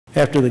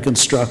after the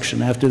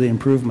construction, after the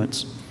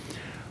improvements.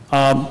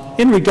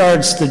 In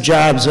regards to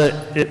jobs,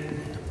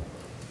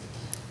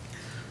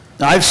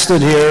 I've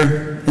stood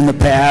here in the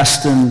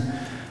past and,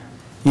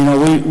 you know,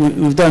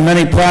 we've done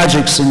many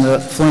projects in the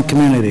Flint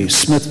community,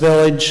 Smith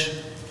Village,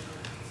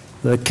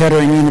 the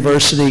Kettering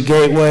University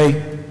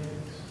Gateway.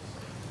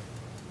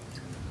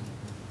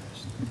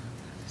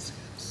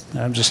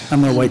 I'm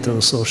going to wait till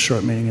this little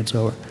short meeting is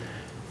over.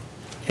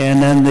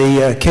 And then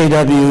the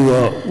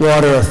KW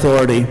Water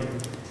Authority.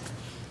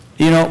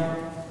 You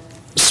know,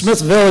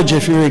 Smith Village,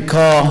 if you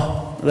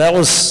recall, that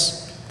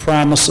was a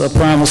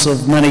promise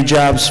of many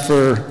jobs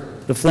for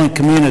the Flint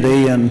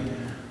community, and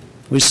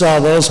we saw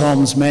those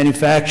homes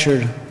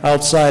manufactured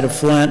outside of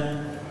Flint,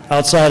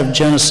 outside of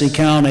Genesee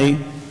County,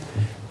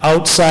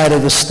 outside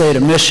of the state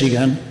of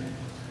Michigan,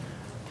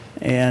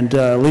 and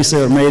at least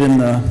they were made in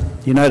the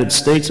United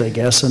States, I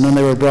guess, and then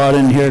they were brought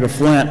in here to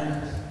Flint.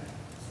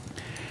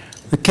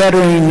 The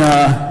Kettering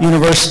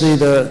University,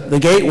 the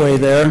gateway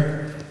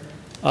there,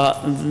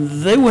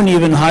 they wouldn't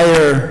even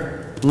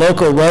hire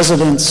local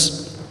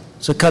residents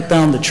to cut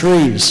down the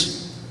trees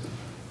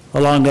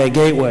along that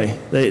gateway.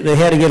 They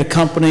had to get a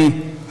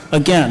company,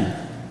 again,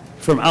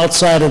 from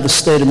outside of the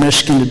state of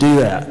Michigan to do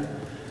that.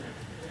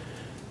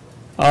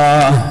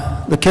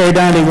 The Carey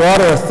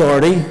Water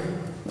Authority,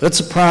 that's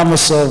a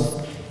promise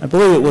of, I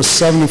believe it was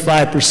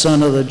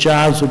 75% of the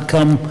jobs would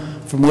come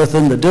from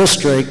within the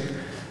district,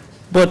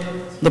 but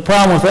the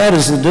problem with that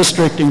is the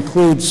district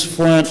includes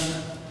Flint,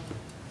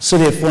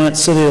 City of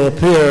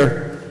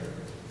Lapeer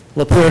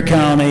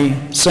County,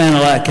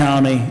 Sanilac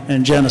County,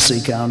 and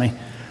Genesee County.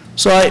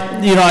 So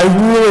I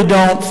really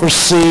don't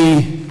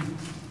foresee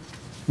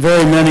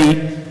very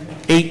many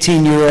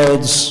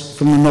 18-year-olds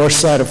from the north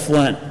side of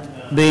Flint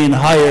being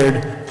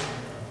hired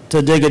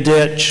to dig a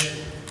ditch,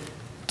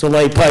 to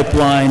lay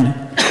pipeline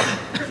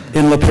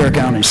in Lapeer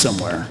County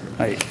somewhere.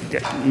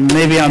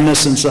 Maybe I'm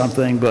missing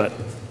something, but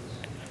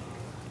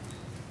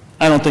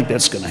I don't think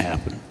that's going to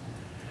happen.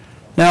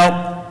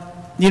 Now,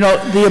 you know,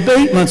 the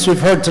abatements we've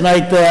heard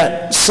tonight,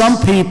 that some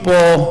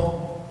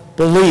people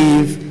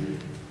believe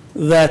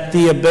that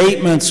the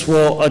abatements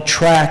will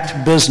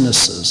attract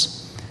businesses.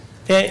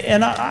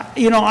 And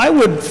I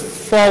would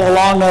follow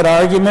along that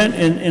argument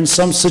in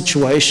some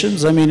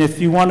situations. I mean, if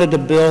you wanted to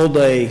build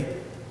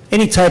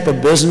any type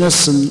of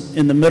business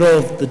in the middle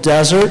of the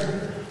desert,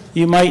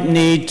 you might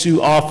need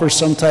to offer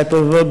some type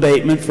of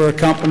abatement for a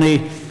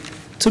company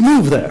to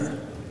move there.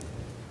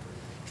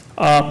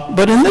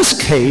 But in this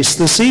case,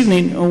 this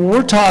evening,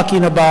 we're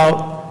talking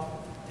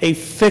about a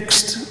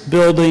fixed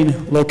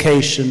building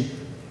location,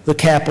 the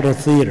Capitol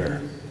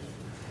Theater.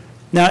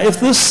 Now, if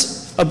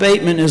this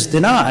abatement is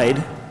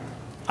denied,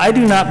 I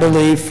do not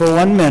believe for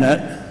 1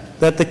 minute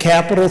that the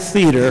Capitol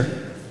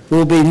Theater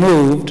will be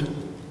moved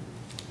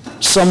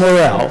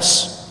somewhere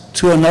else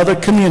to another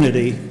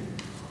community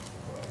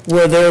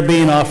where they're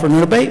being offered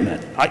an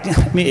abatement.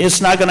 I mean,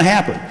 it's not going to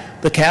happen.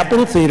 The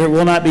Capitol Theater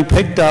will not be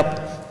picked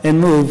up and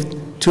moved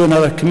to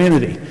another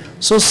community.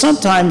 So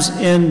sometimes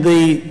in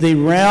the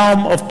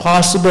realm of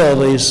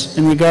possibilities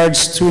in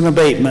regards to an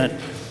abatement,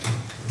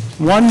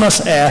 one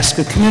must ask,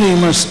 a community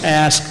must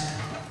ask,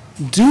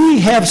 do we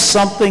have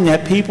something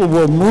that people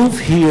will move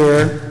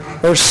here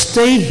or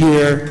stay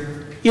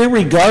here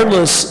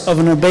irregardless of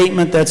an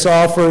abatement that's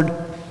offered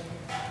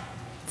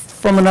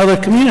from another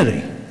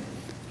community?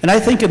 And I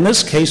think in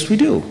this case we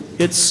do.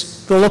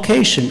 It's the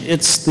location.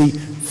 It's the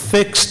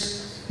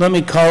fixed, let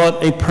me call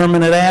it a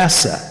permanent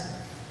asset.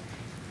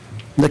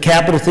 The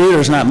Capitol Theater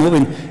is not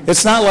moving.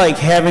 It's not like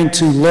having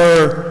to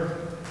lure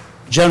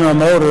General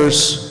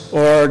Motors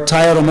or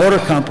Toyota Motor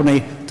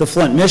Company to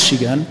Flint,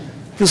 Michigan,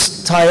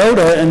 because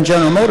Toyota and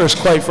General Motors,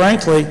 quite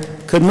frankly,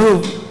 could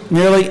move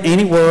nearly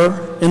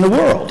anywhere in the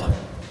world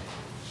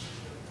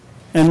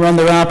and run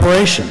their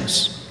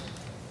operations.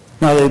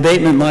 Now, the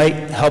abatement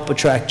might help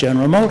attract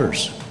General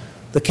Motors.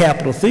 The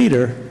Capitol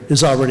Theater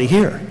is already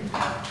here.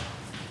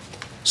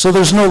 So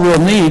there's no real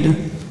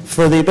need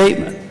for the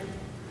abatement.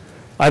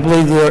 I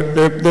believe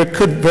there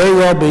could very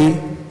well be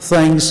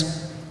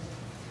things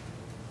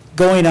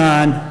going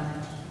on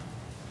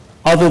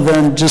other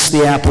than just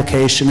the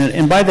application.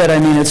 And by that I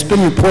mean it's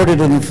been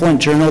reported in the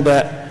Flint Journal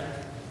that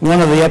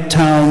one of the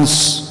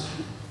uptowns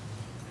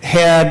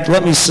had,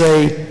 let me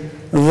say,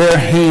 their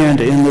hand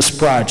in this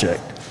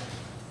project.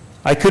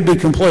 I could be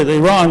completely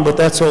wrong, but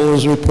that's what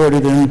was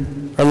reported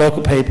in our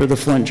local paper, the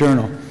Flint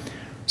Journal.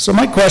 So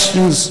my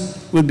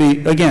questions would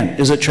be, again,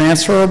 is it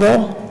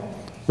transferable?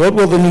 What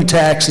will the new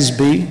taxes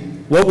be?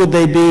 What would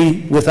they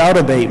be without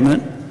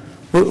abatement?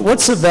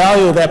 What's the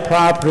value of that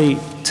property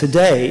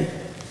today,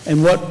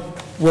 and what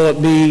will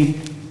it be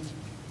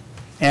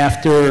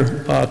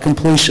after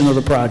completion of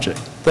the project?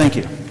 Thank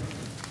you.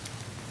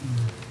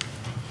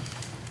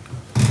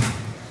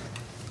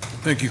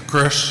 Thank you,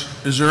 Chris.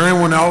 Is there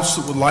anyone else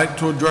that would like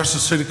to address the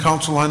City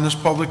Council on this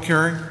public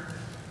hearing?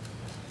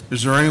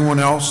 Is there anyone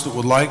else that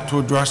would like to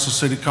address the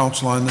City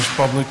Council on this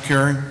public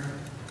hearing?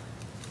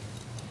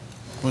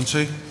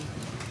 Quincy?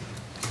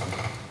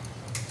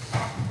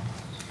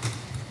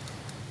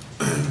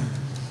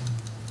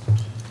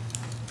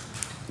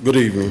 Good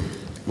evening.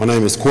 My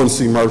name is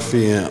Quincy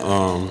Murphy, and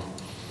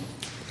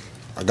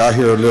I got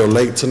here a little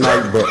late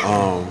tonight, but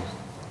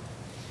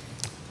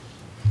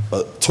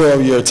a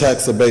 12-year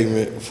tax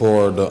abatement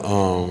for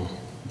the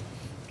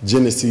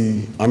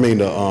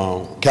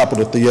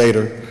Capitol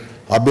Theater.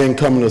 I've been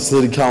coming to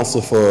City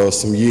Council for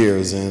some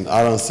years, and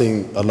I done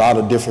seen a lot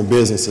of different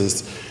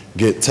businesses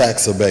get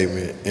tax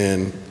abatement.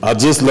 And I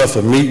just left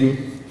a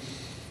meeting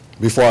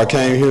before I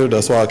came here.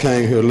 That's why I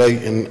came here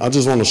late, and I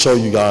just want to show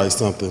you guys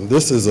something.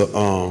 This is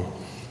a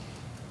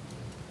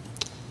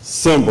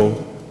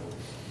symbol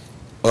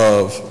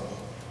of,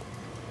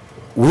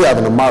 we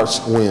having a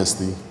march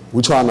Wednesday.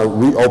 We're trying to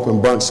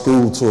reopen Bunch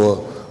School to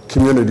a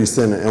community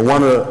center. And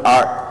one of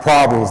our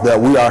problems that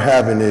we are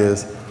having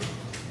is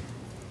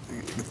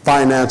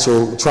trying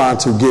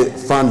to get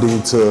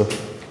funding to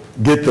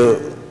get the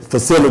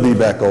facility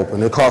back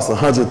open. It costs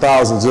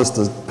 $100,000 just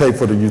to pay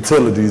for the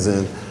utilities,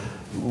 and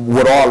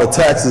with all the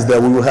taxes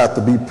that we will have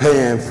to be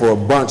paying for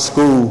Bunch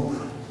School,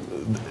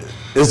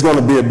 it's going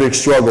to be a big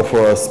struggle for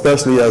us,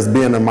 especially as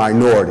being a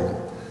minority.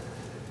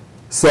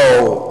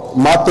 So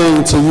my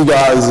thing to you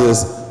guys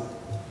is,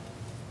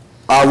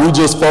 are we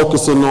just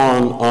focusing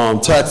on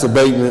tax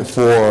abatement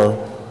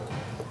for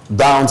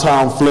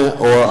downtown Flint,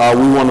 or are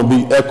we want to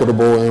be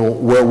equitable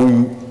in where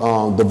we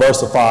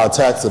diversify our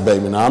tax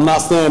abatement? Now, I'm not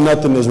saying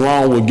nothing is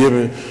wrong with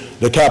giving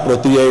the Capitol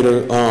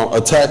Theater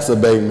a tax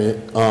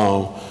abatement.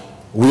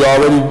 We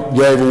already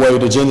gave away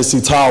the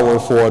Genesee Tower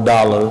for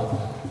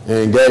 $1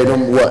 and gave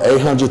them,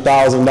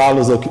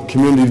 $800,000 of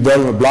community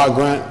development block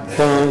grant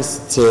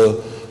funds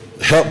to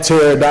help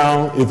tear it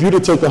down. If you'd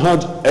have took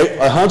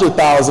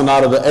 $100,000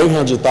 out of the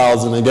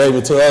 $800,000 and gave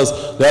it to us,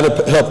 that'd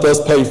have helped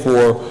us pay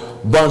for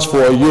Bunch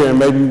for a year, and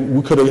maybe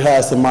we could have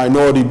had some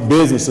minority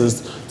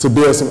businesses to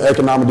build some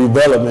economic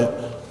development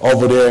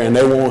over there, and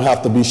we won't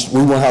have to be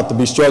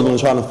struggling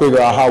trying to figure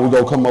out how we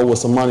go come up with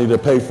some money to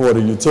pay for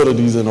the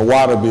utilities and the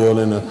water bill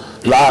and the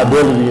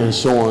liability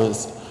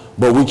insurance.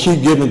 But we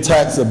keep getting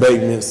tax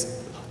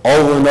abatements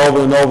over and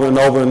over and over and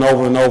over and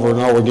over and over and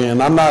over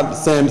again. I'm not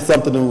saying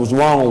something that was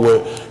wrong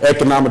with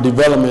economic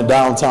development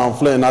downtown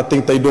Flint. I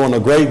think they're doing a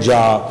great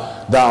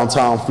job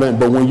downtown Flint.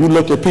 But when you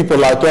look at people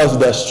like us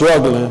that's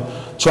struggling,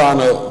 trying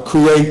to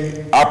create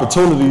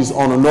opportunities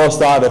on the north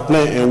side of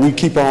Flint, and we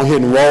keep on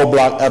hitting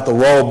roadblock after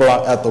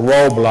roadblock after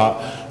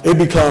roadblock, it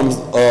becomes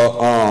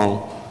a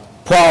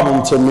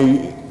problem to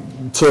me,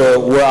 to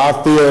where I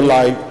feel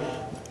like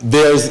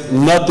there's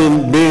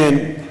nothing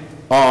being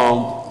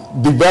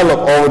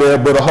developed over there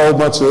but a whole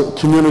bunch of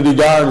community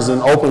gardens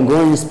and open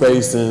green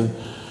space and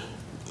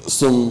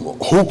some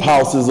hoop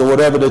houses or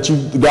whatever that you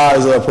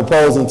guys are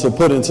proposing to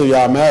put into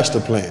your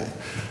master plan.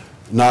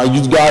 Now,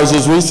 you guys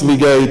just recently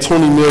gave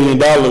 $20 million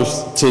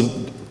to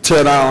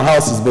tear down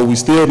houses, but we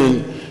still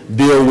didn't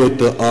deal with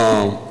the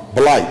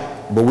blight,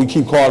 but we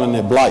keep calling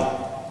it blight.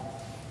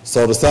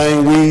 So the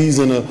same weeds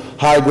and the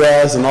high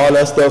grass and all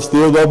that stuff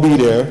still gonna be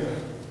there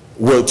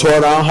with tore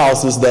down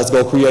houses that's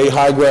gonna create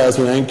high grass.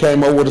 We ain't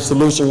came up with a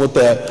solution with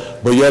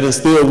that, but yet and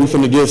still we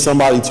finna give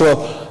somebody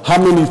 12. How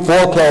many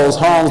foreclosed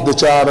homes that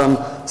y'all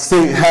done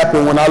see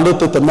happen? When I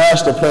looked at the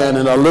master plan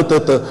and I looked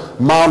at the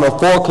amount of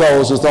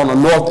foreclosures on the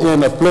north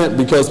end of Flint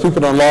because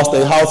people done lost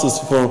their houses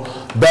from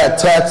back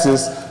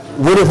taxes,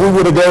 what if we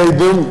would have gave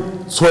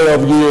them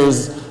 12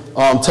 years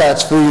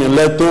tax-free and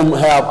let them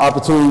have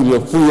opportunity to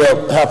free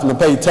up having to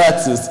pay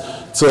taxes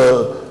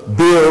to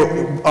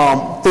build,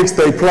 fix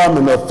their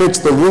plumbing or fix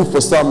the roof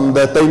or something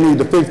that they need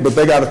to fix, but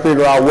they got to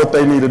figure out what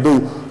they need to do,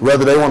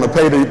 whether they want to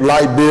pay the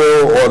light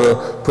bill or the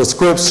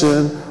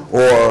prescription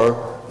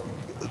or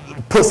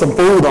put some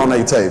food on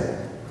their table.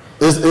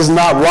 It's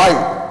not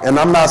right, and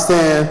I'm not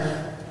saying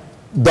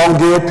don't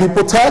give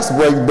people tax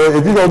breaks, but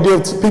if you're going to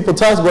give people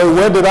tax break,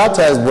 where did our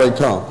tax break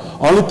come?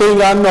 Only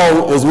thing I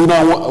know is we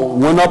done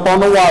went up on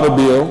the water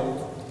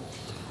bill,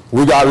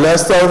 we got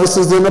less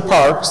services in the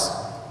parks,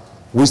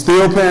 we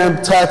still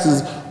paying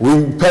taxes,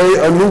 we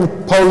pay a new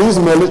police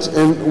millage,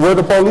 and where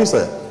the police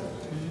at?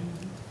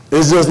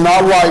 It's just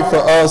not right for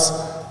us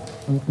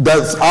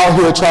that's out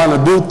here trying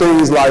to do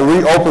things like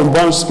reopen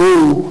Bunch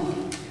School,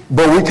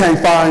 but we can't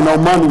find no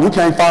money. We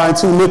can't find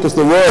two nickels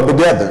to rub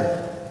together.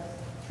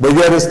 But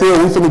yet and still,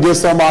 we finna give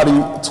somebody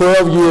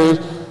 12 years.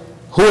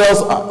 Who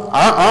else?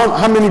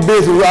 How many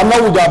businesses? I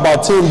know we got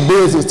about 10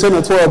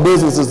 or 12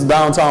 businesses in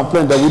downtown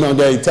Flint that we done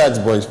gave tax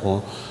breaks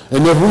for.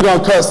 And if we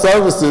don't cut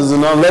services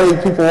and done lay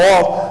people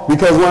off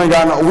because we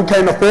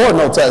can't afford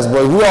no tax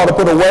breaks, we ought to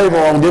put a waiver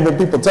on giving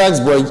people tax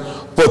breaks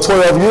for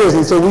 12 years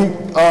until we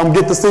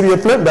get the city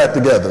of Flint back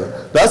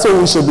together. That's what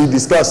we should be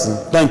discussing.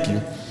 Thank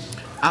you.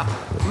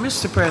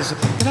 Mr.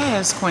 President, can I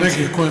ask Quincy?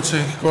 Thank you,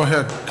 Quincy. Go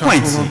ahead,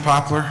 Councilwoman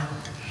Poplar.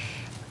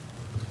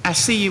 I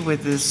see you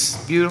with this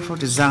beautiful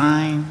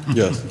design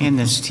in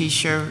this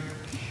T-shirt.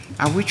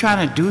 Are we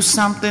trying to do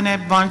something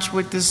at Bunch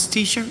with this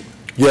T-shirt?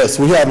 Yes,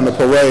 we're having a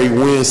parade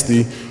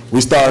Wednesday.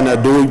 We're starting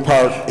at Dewey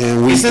Park,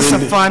 and Is this a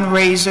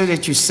fundraiser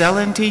that you're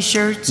selling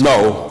T-shirts?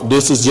 No,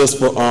 this is just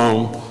for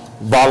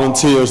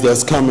volunteers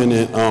that's coming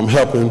and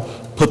helping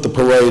put the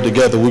parade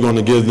together. We're going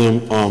to give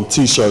them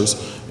T-shirts.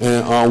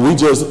 And we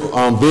just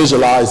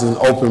visualizing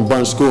open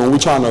bunch school, and we're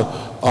trying to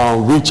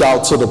reach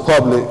out to the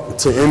public,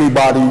 to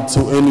anybody,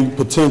 to any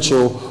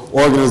potential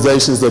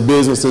organizations or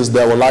businesses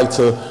that would like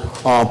to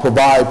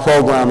provide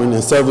programming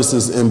and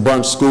services in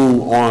bunch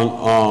school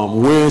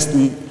on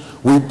Wednesday.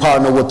 We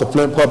partner with the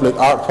Flint Public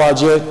Art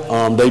Project.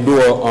 They do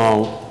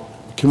a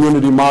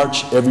community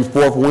march every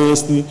fourth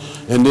Wednesday,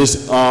 and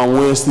this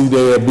Wednesday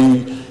they'll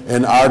be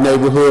in our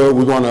neighborhood.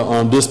 We're going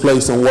to display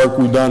some work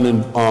we've done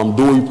in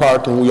Dewey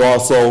Park, and we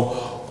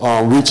also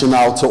reaching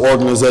out to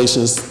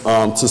organizations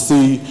to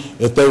see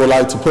if they would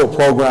like to put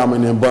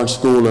programming in bunch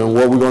school. And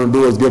what we're going to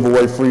do is give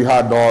away free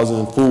hot dogs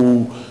and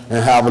food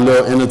and have a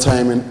little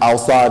entertainment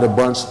outside of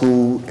bunch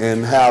school,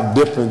 and have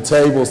different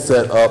tables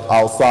set up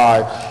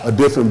outside of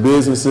different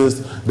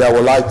businesses that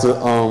would like to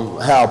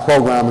have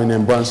programming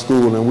in bunch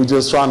school. And we're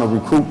just trying to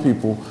recruit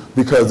people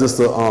because it's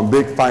a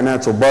big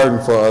financial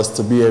burden for us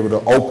to be able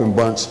to open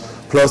bunch.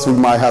 Plus we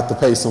might have to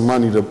pay some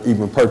money to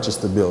even purchase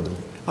the building.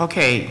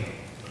 Okay,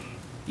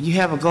 you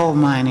have a gold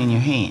mine in your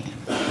hand.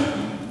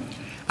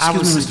 I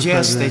would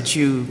suggest that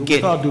you get...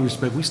 With all due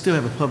respect, we still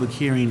have a public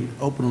hearing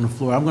open on the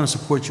floor. I'm going to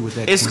support you with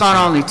that. It's going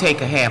to only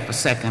take a half a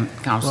second,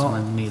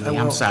 Councilman Neely.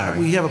 I'm sorry.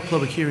 We have a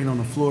public hearing on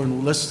the floor,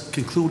 and let's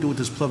conclude with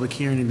this public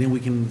hearing, and then we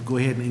can go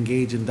ahead and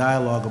engage in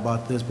dialogue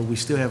about this, but we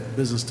still have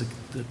business to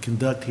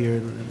conduct here.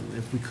 And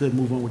if we could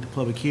move on with the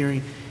public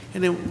hearing,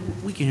 and then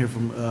we can hear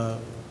from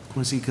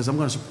Quincy, because I'm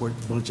going to support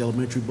Bunch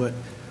Elementary, but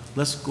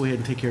let's go ahead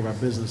and take care of our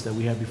business that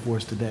we have before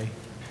us today.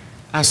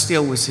 I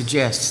still would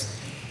suggest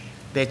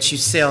that you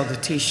sell the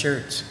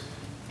T-shirts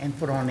and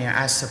put on there,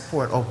 I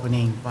support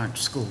opening Bunch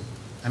School,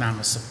 and I'm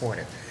a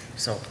supporter.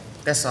 So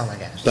that's all I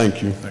got.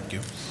 Thank you. Thank you.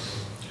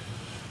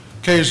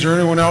 Okay, is there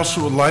anyone else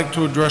who would like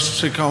to address the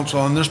City Council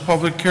on this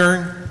public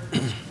hearing?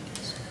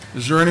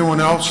 Is there anyone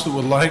else that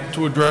would like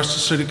to address the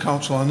City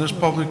Council on this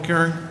public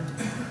hearing?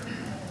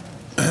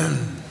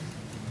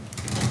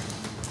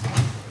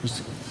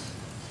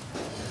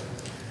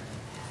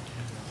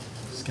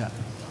 Scott.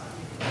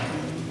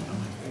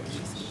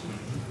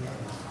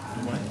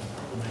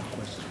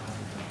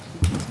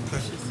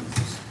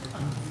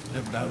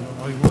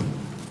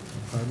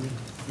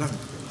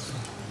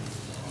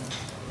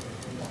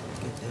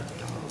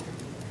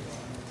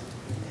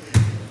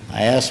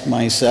 I ask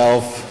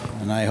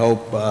myself, and I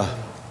hope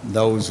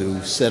those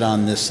who sit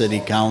on this city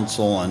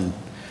council and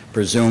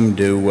presume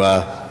to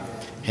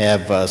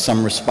have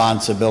some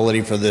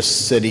responsibility for this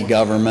city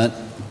government,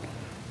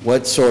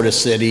 what sort of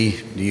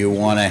city do you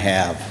want to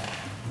have?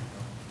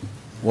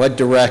 What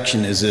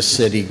direction is this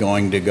city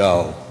going to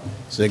go?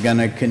 Is it going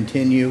to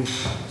continue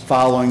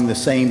following the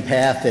same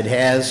path it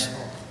has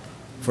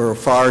for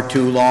far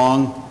too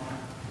long,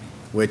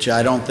 which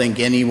I don't think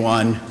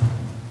anyone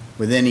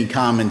with any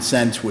common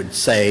sense would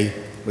say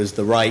was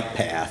the right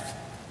path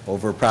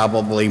over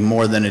probably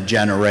more than a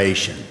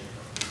generation?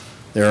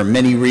 There are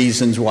many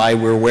reasons why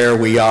we're where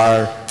we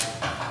are,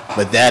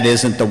 but that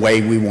isn't the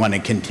way we want to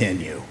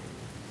continue.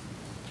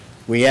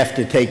 We have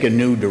to take a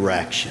new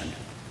direction.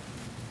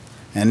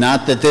 And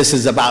not that this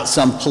is about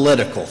some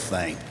political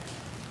thing.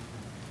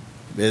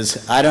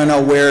 Because I don't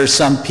know where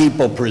some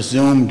people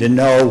presume to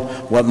know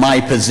what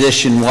my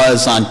position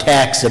was on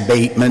tax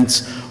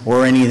abatements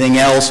or anything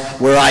else,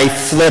 where I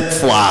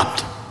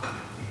flip-flopped.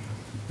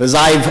 Because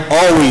I've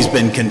always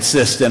been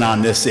consistent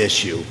on this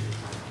issue.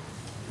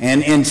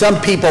 And some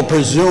people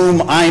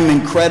presume I'm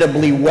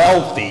incredibly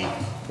wealthy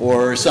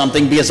or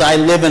something because I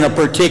live in a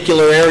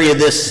particular area of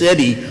this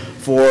city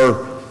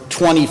for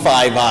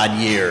 25 odd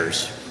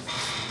years.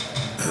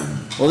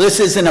 Well, this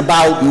isn't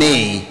about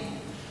me,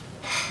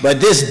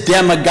 but this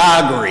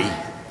demagoguery,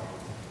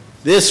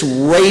 this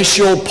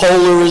racial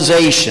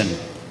polarization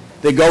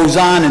that goes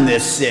on in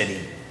this city,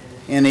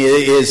 and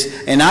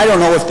I don't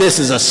know if this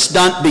is a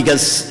stunt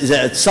because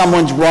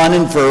someone's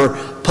running for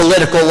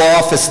political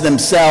office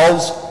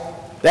themselves.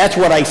 That's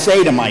what I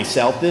say to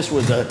myself. This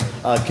was a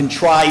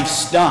contrived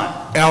stunt.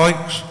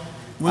 Alex?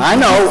 I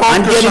know,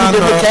 I'm getting to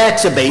the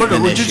tax abatement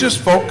issue. Would you just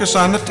focus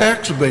on the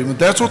tax abatement?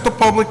 That's what the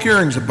public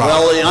hearing's about.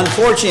 Well,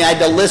 unfortunately, I had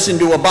to listen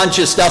to a bunch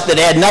of stuff that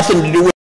had nothing to do with